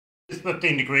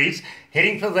15 degrees,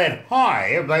 heading for that high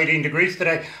of 18 degrees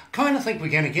today. Kind of think we're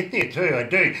going to get there too, I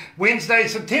do. Wednesday,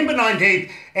 September 19th,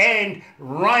 and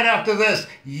right after this,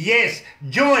 yes,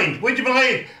 joined, would you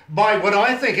believe, by what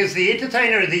I think is the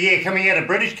Entertainer of the Year coming out of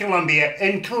British Columbia,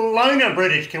 in Kelowna,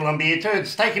 British Columbia too.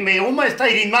 It's taken me almost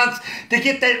 18 months to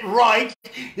get that right.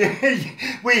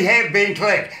 We have Ben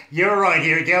Klicks. You're right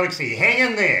here at Galaxy.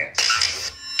 Hang in there.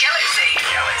 Galaxy.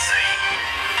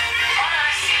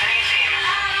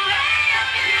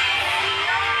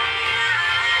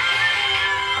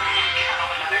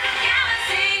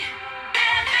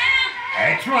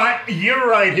 That's right, you're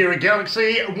right here at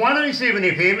Galaxy 107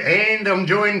 FM, and I'm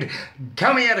joined,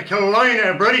 coming out of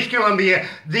Kelowna, British Columbia,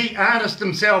 the artist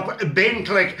himself, Ben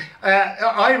Klicks.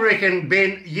 I reckon,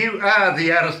 Ben, you are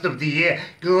the Artist of the Year.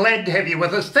 Glad to have you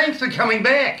with us. Thanks for coming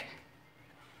back.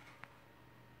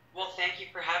 Well, thank you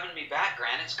for having me back,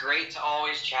 Grant. It's great to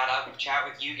always chat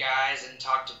with you guys and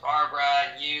talk to Barbara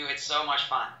and you. It's so much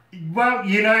fun. Well,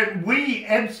 you know, we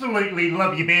absolutely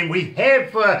love you, Ben. We have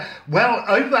for, well,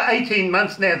 over 18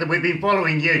 months now that we've been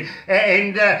following you.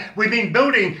 And we've been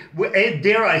building,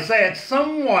 dare I say it,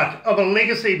 somewhat of a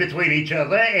legacy between each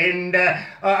other. And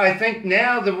I think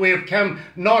now that we've come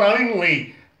not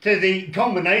only to the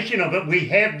combination of it, we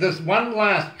have this one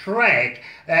last track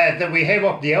that we have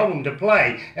off the album to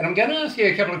play. And I'm going to ask you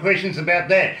a couple of questions about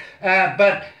that.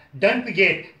 But don't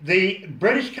forget, the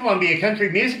British Columbia Country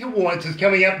Music Awards is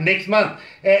coming up next month,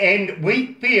 and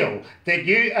we feel that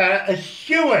you are a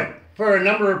shoo-in for a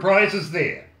number of prizes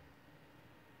there.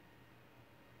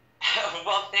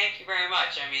 Well, thank you very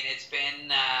much. I mean, it's been,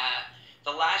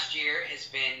 the last year has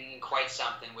been quite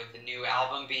something with the new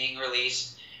album being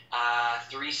released,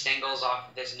 3 singles off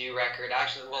of this new record.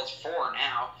 Actually, well, it's 4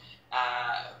 now.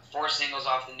 4 singles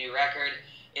off the new record.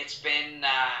 It's been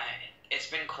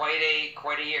quite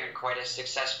a year and quite a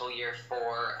successful year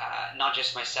for not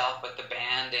just myself but the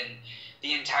band and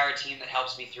the entire team that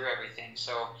helps me through everything.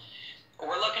 So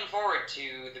we're looking forward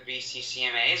to the BC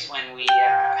CMAs when we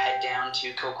head down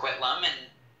to Coquitlam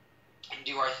and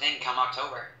do our thing come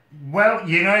October. Well,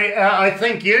 you know, I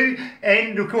think you,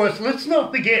 and of course, let's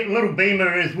not forget Little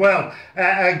Beamer as well,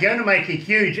 are going to make a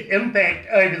huge impact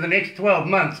over the next 12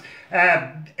 months.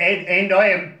 And I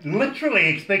am literally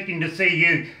expecting to see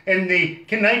you in the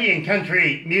Canadian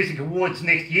Country Music Awards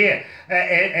next year,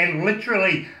 and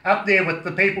literally up there with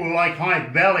the people like High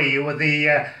Valley or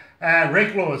the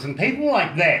Reclaws and people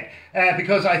like that,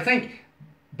 because I think,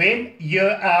 Ben, you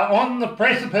are on the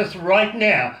precipice right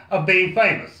now of being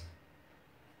famous.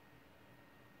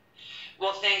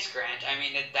 Well, thanks, Grant. I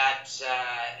mean,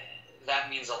 that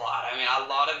means a lot. I mean, a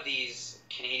lot of these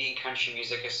Canadian Country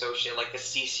Music Associate, like the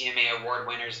CCMA award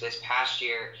winners this past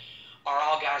year, are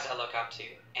all guys I look up to.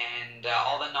 And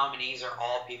all the nominees are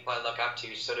all people I look up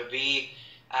to. So to be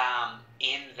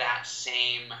in that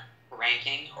same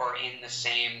ranking or in the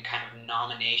same kind of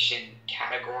nomination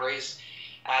categories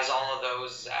as all of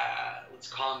those, let's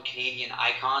call them Canadian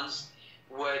icons,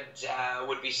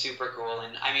 would be super cool.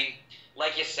 And I mean,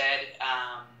 like you said,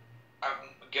 our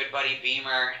good buddy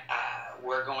Beamer,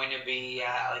 we're going to be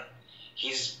like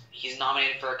he's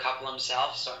nominated for a couple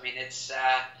himself. So I mean, it's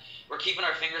we're keeping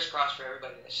our fingers crossed for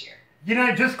everybody this year. You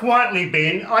know, just quietly,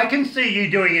 Ben, I can see you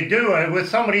doing a duo with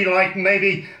somebody like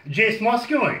maybe Jess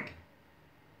Moskowitz.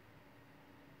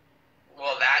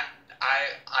 Well, that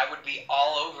I would be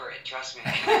all over it, trust me.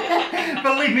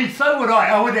 Believe me, so would I.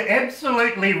 I would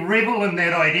absolutely revel in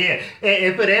that idea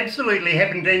if it absolutely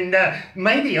happened. And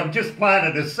maybe I've just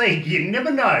planted a seed. You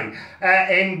never know.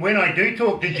 And when I do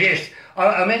talk to Jess,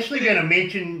 I'm actually going to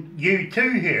mention you to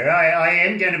her. I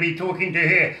am going to be talking to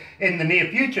her in the near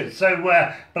future. So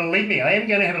believe me, I am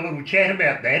going to have a little chat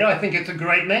about that. I think it's a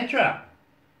great matchup.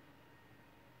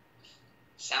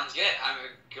 Sounds good.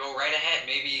 Go right ahead.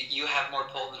 Maybe you have more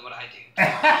pull than what I do.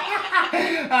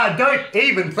 Don't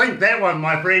even think that one,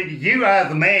 my friend. You are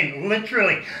the man,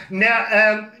 literally.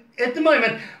 Now, at the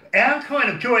moment, our kind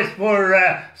of choice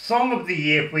for Song of the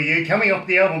Year for you, coming off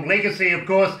the album Legacy, of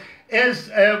course, is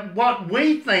what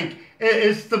we think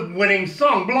is the winning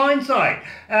song, Blindside.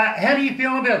 How do you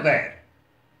feel about that?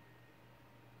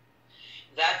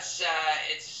 That's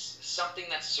it's something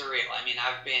that's surreal. I mean,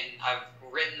 I've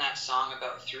written that song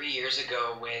about 3 years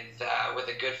ago with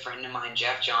a good friend of mine,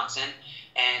 Jeff Johnson,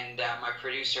 and my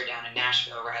producer down in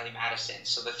Nashville, Riley Madison.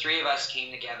 So the 3 of us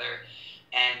came together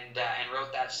and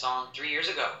wrote that song 3 years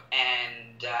ago,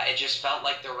 and it just felt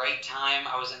like the right time.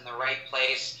 I was in the right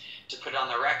place to put it on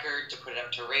the record, to put it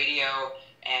out to radio,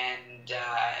 and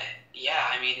yeah,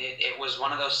 I mean, it was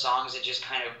one of those songs that just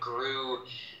kind of grew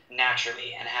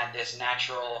naturally and had this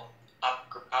natural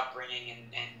upbringing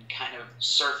and kind of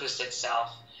surfaced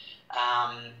itself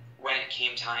when it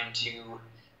came time to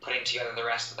putting together the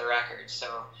rest of the record.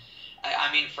 So,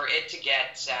 I mean, for it to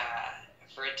get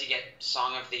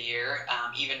Song of the Year,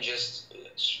 even just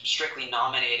strictly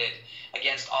nominated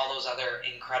against all those other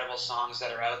incredible songs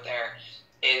that are out there,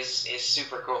 is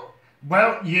super cool.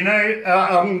 Well, you know,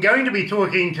 I'm going to be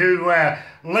talking to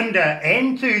Linda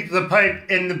and to the Pope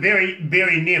in the very,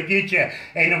 very near future,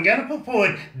 and I'm going to put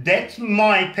forward, that's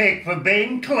my pick for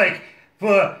Ben Klicks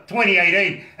for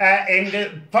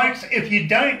 2018. Folks, if you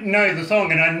don't know the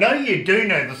song, and I know you do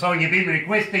know the song, you've been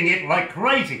requesting it like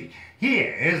crazy,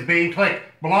 here is Ben Klicks,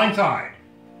 Blindside.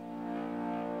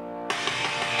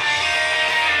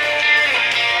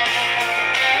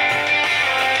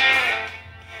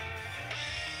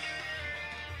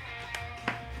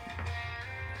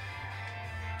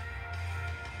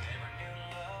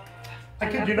 I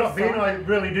kid you not, Ben, I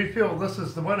really do feel this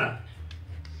is the winner.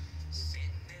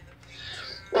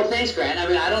 Well, thanks, Grant. I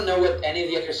mean, I don't know what any of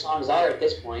the other songs are at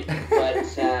this point, but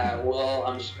well,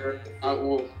 I'm sure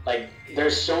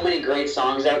there's so many great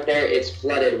songs out there. It's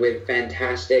flooded with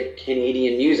fantastic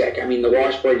Canadian music. I mean, the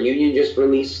Washboard Union just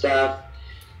released stuff.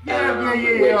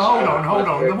 Yeah. Hold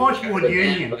on. The Washboard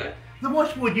Union. The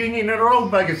Washboard Union are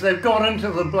old buggers. They've gone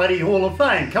into the bloody Hall of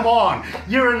Fame. Come on.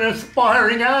 You're an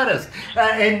aspiring artist.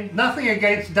 And nothing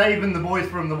against Dave and the boys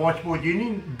from the Washboard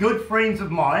Union. Good friends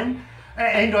of mine.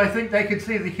 And I think they could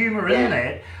see the humour in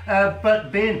that.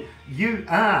 But Ben, you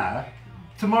are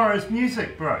tomorrow's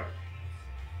music, bro.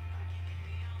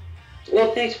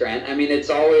 Well, thanks, Grant. I mean, it's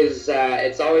always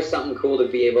something cool to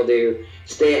be able to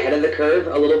stay ahead of the curve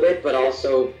a little bit, but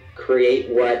also create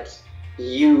what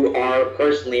you are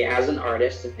personally as an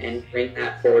artist and bring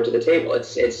that forward to the table.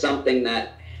 It's something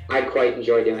that I quite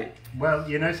enjoy doing. Well,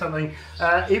 you know something,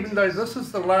 even though this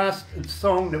is the last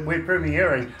song that we're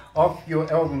premiering off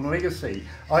your album Legacy,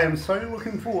 I am so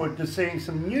looking forward to seeing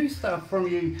some new stuff from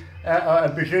you. I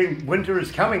presume winter is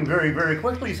coming very, very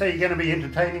quickly, so you're going to be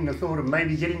entertaining the thought of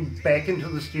maybe getting back into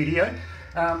the studio.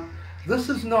 This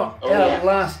is not our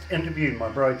last interview, my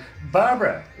bro.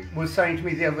 Barbara was saying to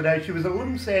me the other day she was a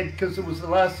little sad because it was the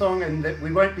last song and that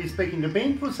we won't be speaking to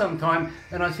Ben for some time.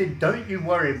 And I said, don't you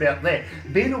worry about that.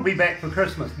 Ben will be back for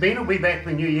Christmas. Ben will be back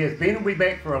for New Year's. Ben will be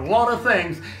back for a lot of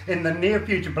things in the near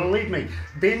future. Believe me,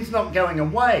 Ben's not going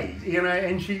away, you know.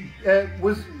 And she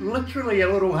was literally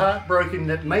a little heartbroken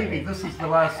that maybe this is the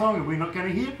last song and we're not going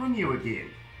to hear from you again.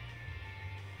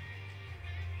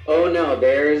 Oh no,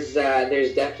 there's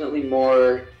definitely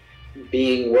more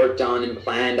being worked on and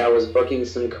planned. I was booking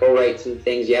some co-writes and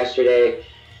things yesterday,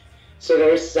 so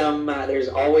there's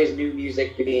always new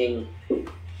music being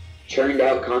churned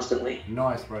out constantly.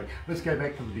 Nice, bro. Let's go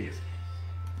back to the beers.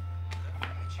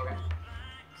 Okay.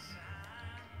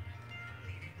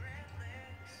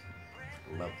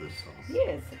 Love this song.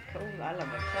 Yes, it's cool. I love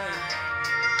it too.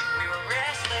 We were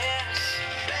restless.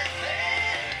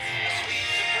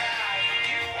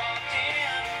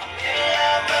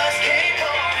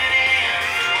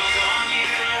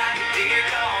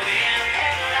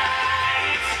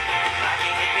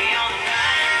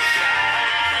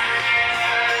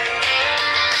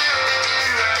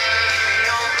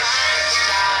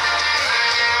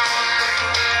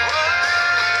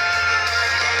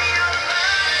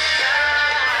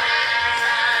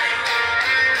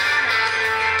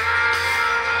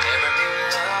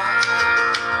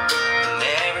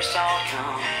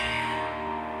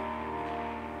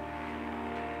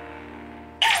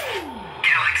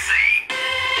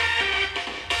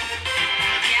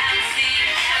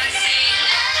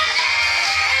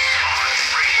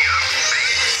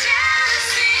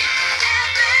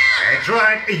 That's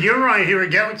right, you're right here at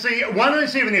Galaxy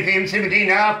 107 FM, 17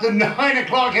 after 9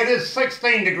 o'clock. It is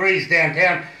 16 degrees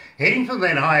downtown, heading for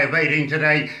that high of 18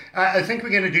 today. I think we're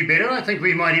going to do better. I think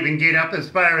we might even get up as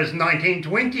far as 19,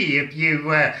 20 if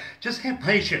you just have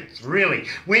patience, really.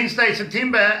 Wednesday,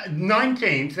 September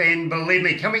 19th, and believe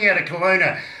me, coming out of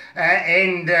Kelowna,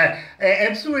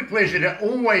 absolute pleasure to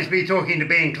always be talking to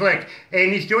Ben Klicks,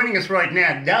 and he's joining us right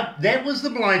now. That was The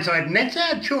Blindside, and that's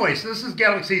our choice. This is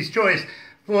Galaxy's choice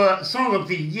for Song of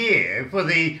the Year for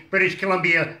the British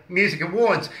Columbia Music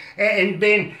Awards. And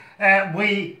Ben,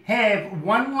 we have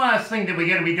one last thing that we're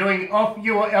going to be doing off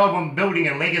your album, Building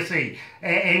a Legacy.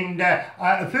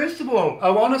 First of all, I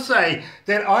want to say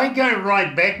that I go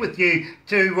right back with you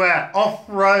to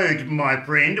off-road, my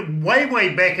friend.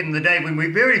 Way back in the day when we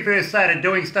very first started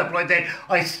doing stuff like that.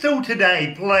 I still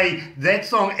today play that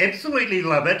song, absolutely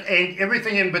love it, and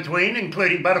everything in between,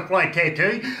 including Butterfly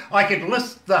Tattoo. I could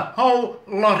list the whole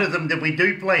lot of them that we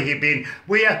do play here, Ben.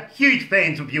 We are huge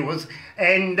fans of yours,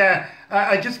 and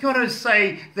I just got to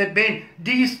say that, Ben,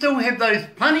 do you still have those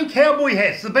funny cowboy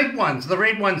hats, the big ones, the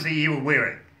red ones that you were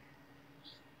wearing?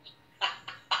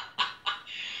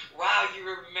 Wow, you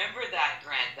remember that,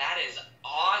 Grant. That is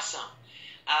awesome.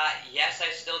 Yes,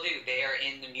 I still do. They are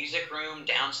in the music room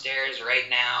downstairs right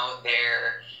now.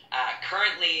 They're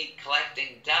currently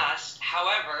collecting dust.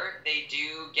 However, they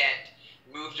do get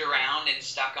moved around and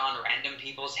stuck on random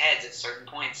people's heads at certain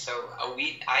points. So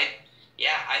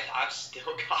I've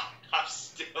still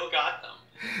got them.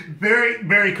 Very,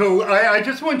 very cool. I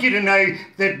just want you to know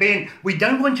that, Ben, we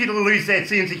don't want you to lose that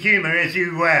sense of humour as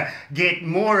you get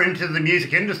more into the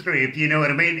music industry, if you know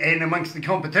what I mean, and amongst the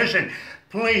competition.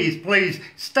 Please,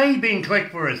 stay Ben Klicks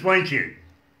for us, won't you?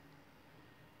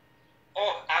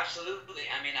 Oh, absolutely.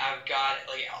 I mean, I've got,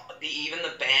 even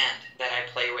the band that I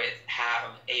play with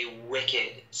have a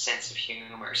wicked sense of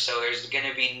humor, so there's going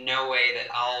to be no way that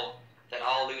I'll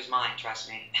lose mine, trust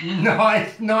me.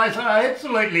 Nice. I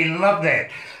absolutely love that.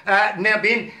 Now,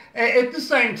 Ben, at the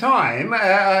same time,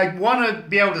 I want to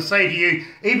be able to say to you,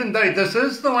 even though this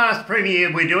is the last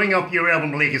premiere we're doing of your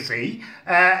album Legacy,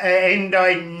 and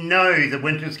I know the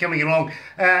winter's coming along,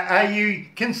 are you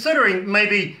considering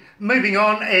maybe moving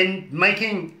on and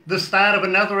making the start of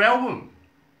another album?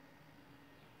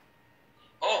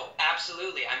 Oh,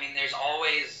 absolutely. I mean, there's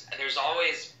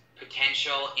always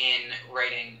potential in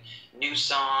writing new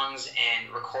songs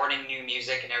and recording new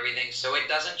music and everything, so it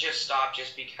doesn't just stop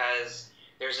just because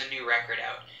there's a new record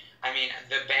out. I mean,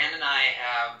 the band and I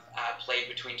have played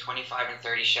between 25 and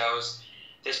 30 shows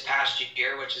this past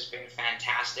year, which has been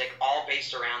fantastic, all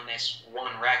based around this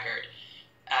one record.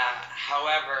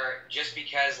 However, just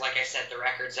because, like I said, the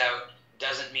record's out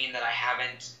doesn't mean that I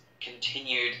haven't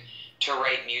continued to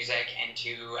write music and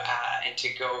to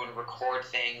go and record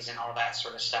things and all that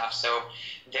sort of stuff. So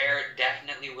there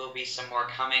definitely will be some more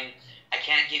coming. I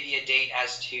can't give you a date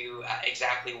as to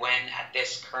exactly when at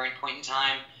this current point in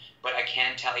time, but I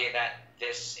can tell you that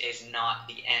this is not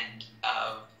the end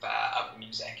of the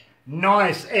music.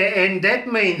 Nice, and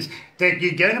that means that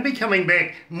you're going to be coming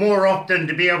back more often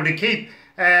to be able to keep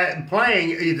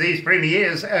playing these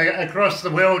premieres across the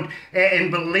world,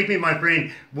 and believe me, my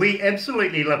friend, we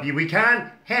absolutely love you. We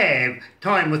can't have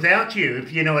time without you,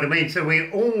 if you know what I mean. So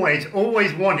we're always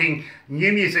wanting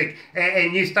new music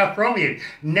and new stuff from you.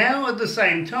 Now, at the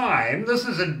same time, this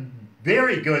is a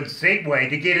very good segue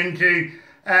to get into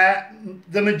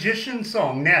the Magician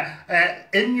song. Now,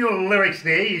 in your lyrics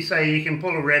there, you say you can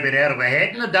pull a rabbit out of a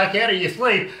hat and a duck out of your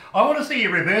sleeve. I want to see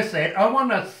you reverse that. I want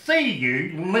to see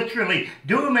you literally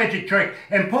do a magic trick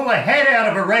and pull a hat out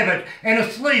of a rabbit and a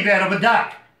sleeve out of a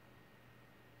duck.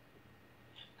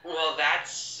 Well,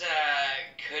 that's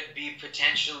could be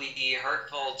potentially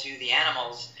hurtful to the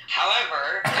animals.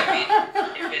 However, I mean,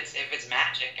 if it's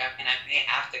magic, I mean, I may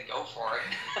have to go for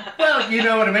it. Well, you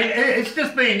know what I mean. It's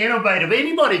just being innovative.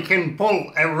 Anybody can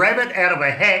pull a rabbit out of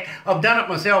a hat. I've done it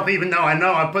myself, even though I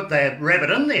know I put the rabbit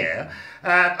in there.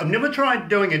 I've never tried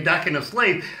doing a duck in a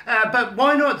sleeve, but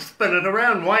why not spin it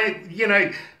around? Why,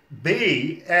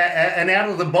 be an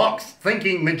out-of-the-box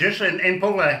thinking magician and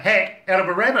pull a hat out of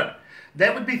a rabbit?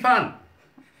 That would be fun.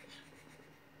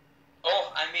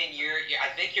 Oh, I mean, I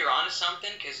think you're onto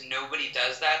something, because nobody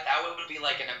does that. That would be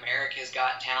like an America's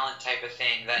Got Talent type of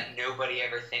thing that nobody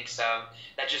ever thinks of.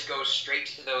 That just goes straight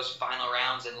to those final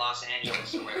rounds in Los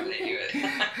Angeles or wherever they do it.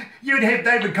 You'd have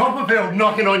David Copperfield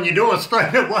knocking on your door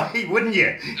straight away, wouldn't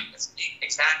you?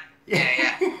 Exactly.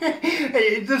 Yeah.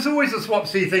 There's always a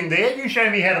swapsy thing there. You show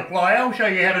me how to fly, I'll show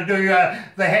you how to do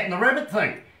the hat and the rabbit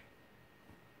thing.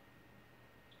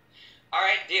 All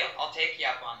right, deal. I'll take you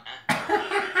up on that.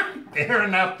 Fair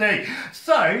enough, too.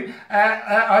 So,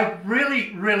 I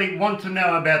really want to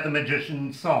know about the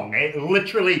Magician song.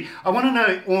 Literally, I want to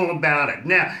know all about it.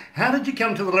 Now, how did you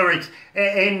come to the lyrics,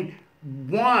 and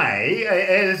why,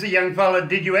 as a young fella,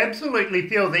 did you absolutely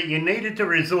feel that you needed to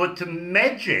resort to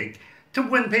magic to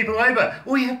win people over?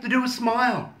 All you have to do is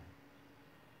smile.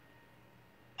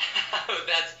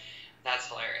 That's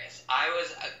hilarious. I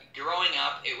was growing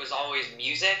up, it was always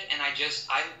music, and I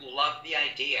loved the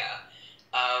idea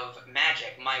of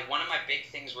magic. One of my big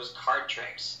things was card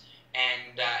tricks,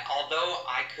 and although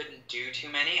I couldn't do too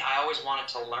many, I always wanted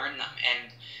to learn them,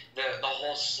 and the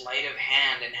whole sleight of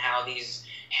hand and how these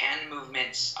hand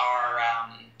movements are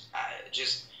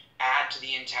just add to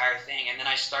the entire thing. And then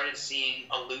I started seeing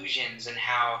illusions and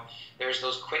how there's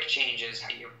those quick changes,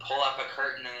 how you pull up a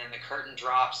curtain and then the curtain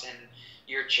drops and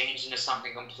you're changed into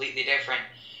something completely different.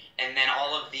 And then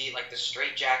all of the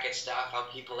straitjacket stuff, how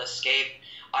people escape.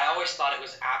 I always thought it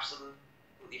was absolutely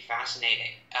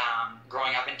fascinating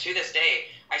growing up. And to this day,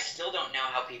 I still don't know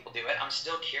how people do it. I'm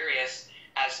still curious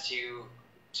as to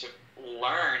to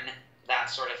learn that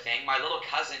sort of thing. My little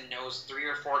cousin knows 3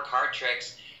 or 4 card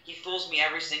tricks. He fools me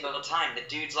every single time. The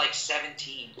dude's like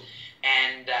 17,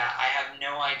 and I have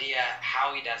no idea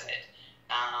how he does it.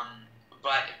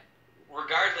 But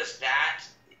regardless, that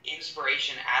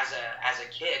inspiration as a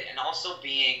kid, and also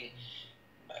being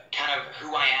kind of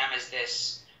who I am as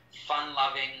this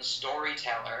fun-loving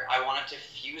storyteller, I wanted to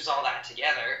fuse all that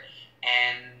together.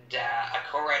 And a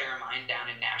co-writer of mine down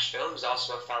in Nashville, who's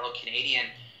also a fellow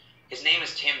Canadian, his name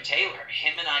is Tim Taylor.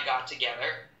 Him and I got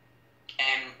together,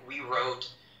 and we wrote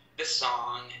the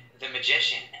song "The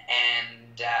Magician."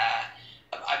 And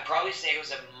I'd probably say it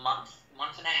was a month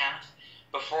and a half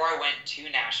before I went to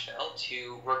Nashville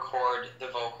to record the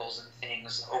vocals and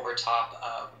things over top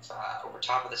of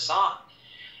the song.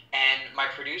 And my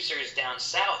producers down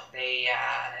south, they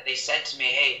said to me,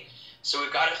 "Hey, so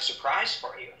we've got a surprise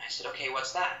for you." And I said, "Okay,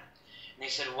 what's that?" And they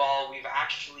said, "Well, we've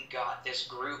actually got this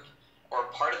group, or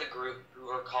part of the group, who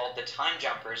are called the Time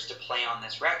Jumpers, to play on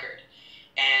this record."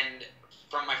 And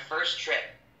from my first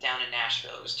trip down in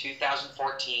Nashville, it was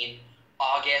 2014,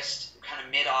 August, kind of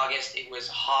mid-August. It was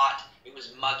hot, it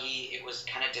was muggy, it was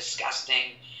kind of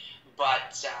disgusting.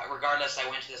 But regardless, I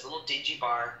went to this little dingy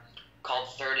bar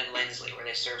called Third and Lindsley, where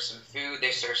they serve some food,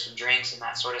 they serve some drinks and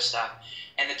that sort of stuff.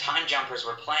 And the Time Jumpers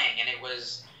were playing, and it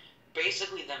was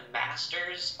basically the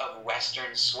masters of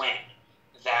Western swing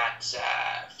that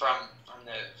from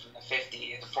the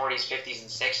 40s, 50s, and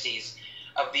 60s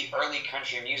of the early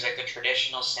country music, the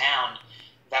traditional sound,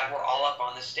 that were all up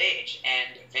on the stage.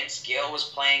 And Vince Gill was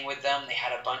playing with them. They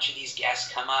had a bunch of these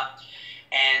guests come up,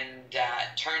 and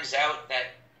turns out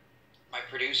that my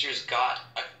producers got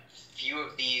a few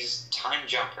of these Time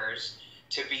Jumpers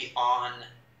to be on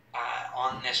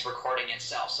this recording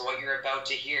itself. So what you're about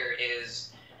to hear is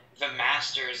the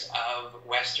masters of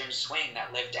Western swing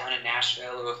that live down in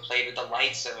Nashville, who have played with the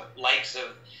likes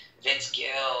of Vince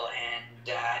Gill and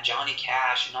Johnny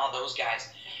Cash and all those guys.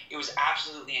 It was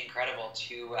absolutely incredible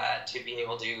to be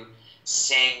able to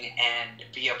sing and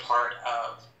be a part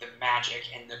of the magic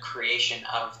and the creation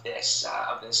of this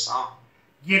song.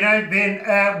 You know,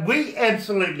 Ben, we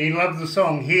absolutely love the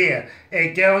song here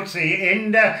at Galaxy,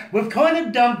 and we've kind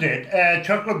of dubbed it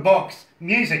chocolate box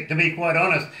music, to be quite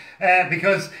honest,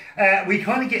 because we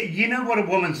kind of get, you know what a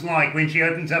woman's like when she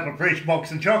opens up a fresh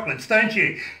box of chocolates, don't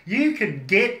you? You could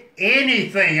get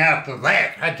anything after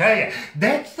that, I tell you.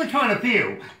 That's the kind of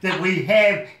feel that we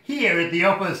have here at the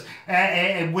office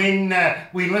when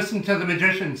we listen to The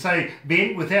Magician. So,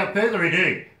 Ben, without further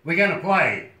ado, we're going to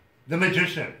play The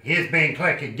Magician. Here's Ben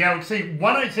Klicks at Galaxy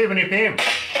 107 FM.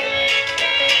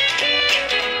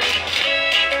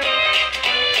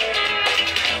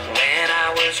 When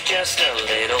I was just a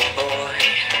little boy,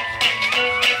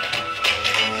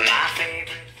 my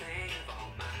favorite thing of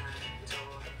all my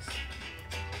toys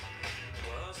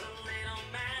was a little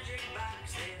magic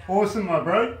box that Awesome, my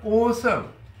bro.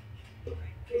 Awesome.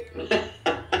 It's a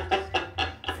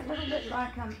little bit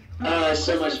like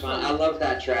So much fun. I love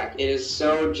that track. It is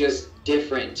so just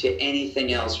different to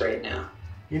anything else right now.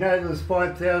 You know, there's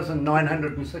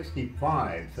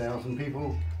 5,965,000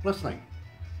 people listening.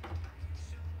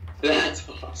 That's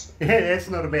awesome. Yeah, that's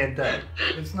not a bad day.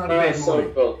 It's not a bad so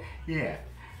morning. cool. Yeah.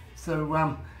 So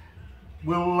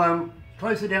we'll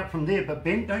close it out from there. But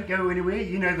Ben, don't go anywhere.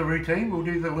 You know the routine. We'll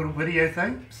do the little video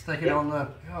thing. Stick it on the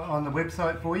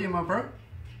website for you, my bro.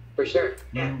 For sure.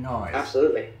 Yeah. Nice.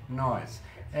 Absolutely. Nice.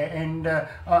 And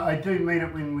I do mean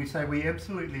it when we say we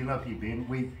absolutely love you, Ben.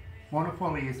 We want to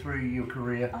follow you through your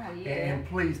career. Oh, yeah. And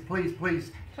please, please,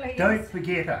 please, Please. don't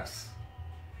forget us.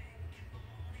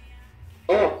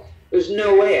 Oh, there's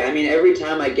no way. I mean, every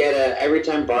time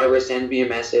Barbara sends me a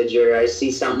message or I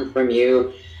see something from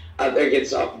you,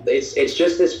 it's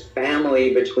just this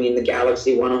family between the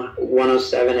Galaxy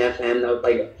 107 FM.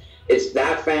 Like, it's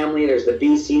that family. There's the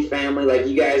BC family. Like,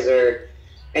 you guys are.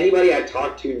 Anybody I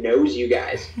talk to knows you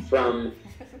guys from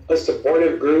a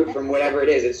supportive group, from whatever it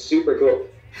is. It's super cool.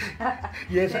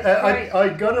 Yes, I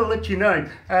got to let you know.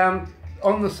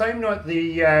 On the same night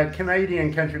the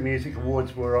Canadian Country Music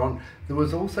Awards were on, there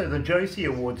was also the Josie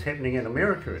Awards happening in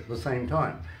America at the same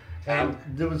time.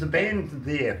 There was a band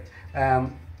there.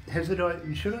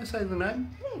 Should I say the name?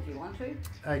 Yeah, if you want to.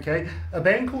 Okay, a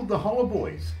band called the Holler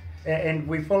Boys, and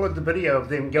we followed the video of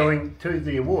them going to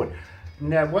the award.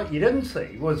 Now, what you didn't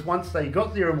see was once they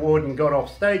got their award and got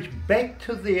off stage, back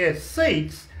to their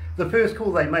seats, the first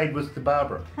call they made was to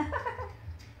Barbara.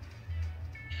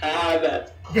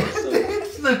 That's awesome.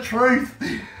 That's the truth.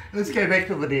 Let's go back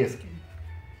to the desk.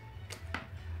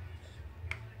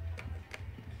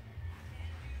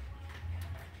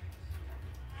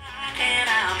 and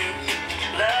I'll make you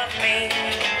love me.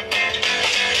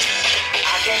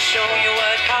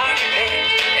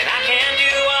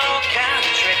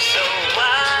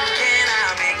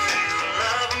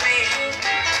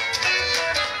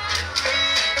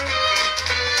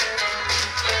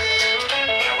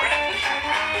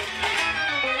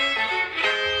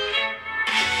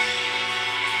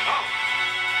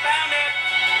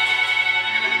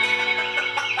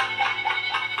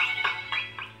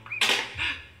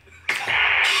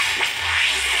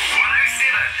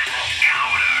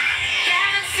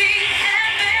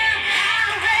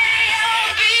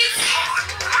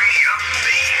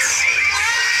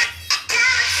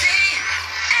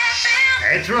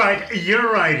 That's right,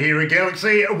 you're right here at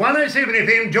Galaxy 107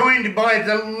 FM, joined by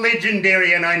the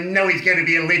legendary, and I know he's going to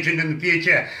be a legend in the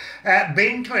future,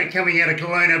 Ben Klicks, coming out of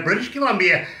Kelowna, British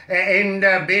Columbia. And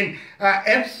Ben,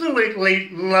 absolutely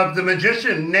love The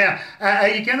Magician. Now, are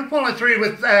you going to follow through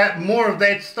with more of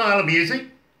that style of music?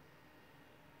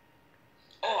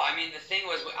 Oh, I mean, the thing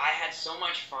was, I had so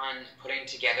much fun putting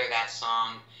together that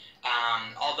song.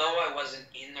 Although I wasn't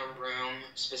in the room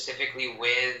specifically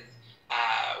with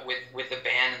the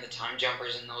band and the Time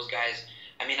Jumpers and those guys,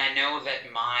 I mean, I know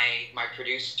that my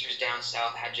producers down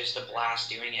south had just a blast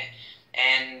doing it.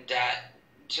 And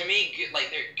to me,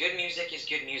 good music is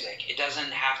good music. It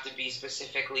doesn't have to be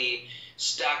specifically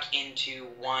stuck into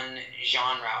one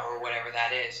genre or whatever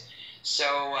that is.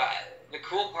 So the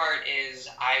cool part is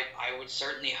I would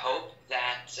certainly hope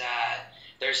that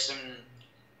there's some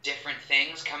different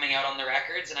things coming out on the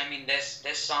records. And I mean, this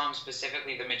song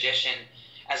specifically, The Magician,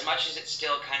 as much as it's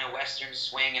still kind of Western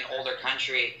swing and older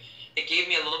country, it gave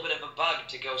me a little bit of a bug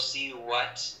to go see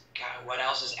what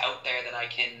else is out there that I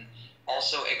can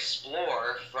also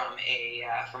explore from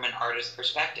an artist's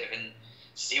perspective and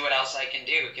see what else I can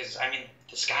do, because I mean,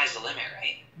 the sky's the limit,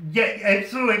 right? Yeah,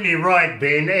 absolutely right,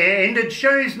 Ben. And it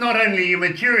shows not only your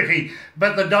maturity,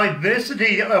 but the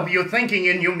diversity of your thinking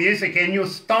and your music and your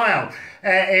style.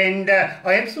 And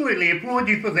I absolutely applaud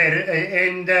you for that.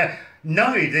 And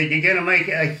know that you're going to make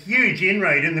a huge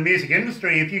inroad in the music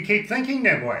industry if you keep thinking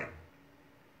that way.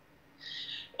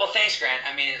 Well, thanks, Grant.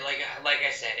 I mean, like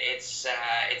I said, it's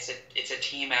a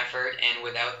team effort, and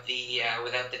without the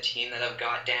team that I've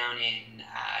got down in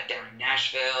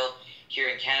Nashville, here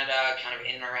in Canada, kind of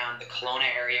in and around the Kelowna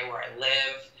area where I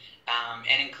live,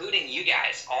 and including you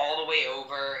guys all the way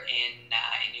over in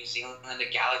New Zealand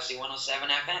at Galaxy 107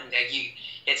 FM.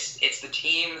 It's the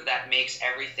team that makes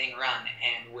everything run,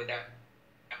 and without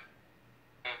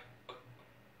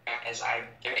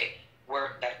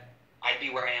I'd be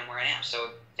where I am.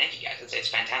 So thank you guys. It's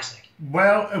fantastic.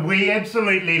 Well, we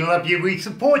absolutely love you. We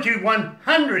support you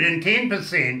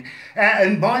 110%.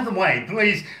 And by the way,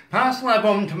 please pass love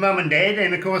on to Mum and Dad,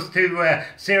 and of course to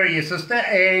Sarah, your sister.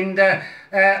 And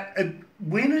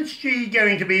when is she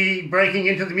going to be breaking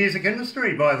into the music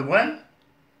industry, by the way?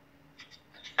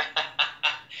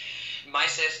 My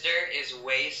sister is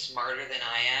way smarter than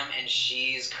I am, and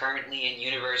she's currently in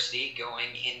university going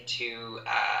into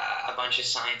a bunch of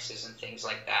sciences and things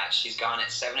like that. She's gone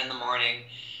at 7 in the morning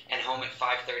and home at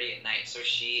 5:30 at night, so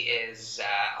she is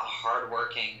a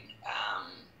hardworking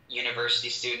university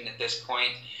student at this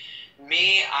point.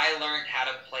 Me, I learned how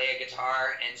to play a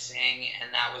guitar and sing,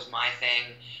 and that was my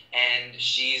thing. And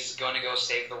she's going to go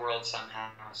save the world somehow.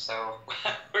 So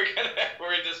we're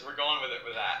going with it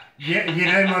with that. Yeah, you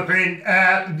know, my friend,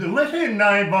 let her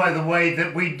know, by the way,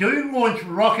 that we do launch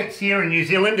rockets here in New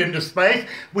Zealand into space.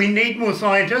 We need more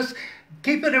scientists.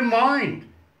 Keep it in mind.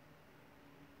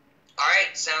 All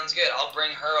right, sounds good. I'll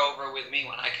bring her over with me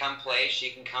when I come play.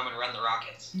 She can come and run the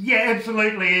rockets. Yeah,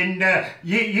 absolutely. And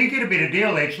you get a better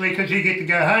deal, actually, because you get to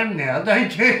go home now,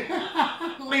 don't you?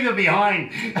 Leave her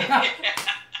behind.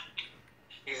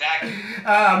 Exactly.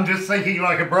 I'm just thinking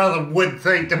like a brother would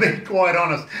think, to be quite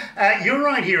honest. You're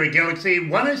right here at Galaxy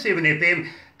 107 FM.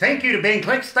 Thank you to Ben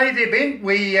Klicks. Stay there, Ben.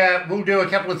 We'll do a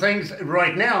couple of things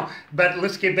right now, but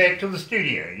let's get back to the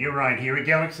studio. You're right here at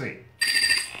Galaxy.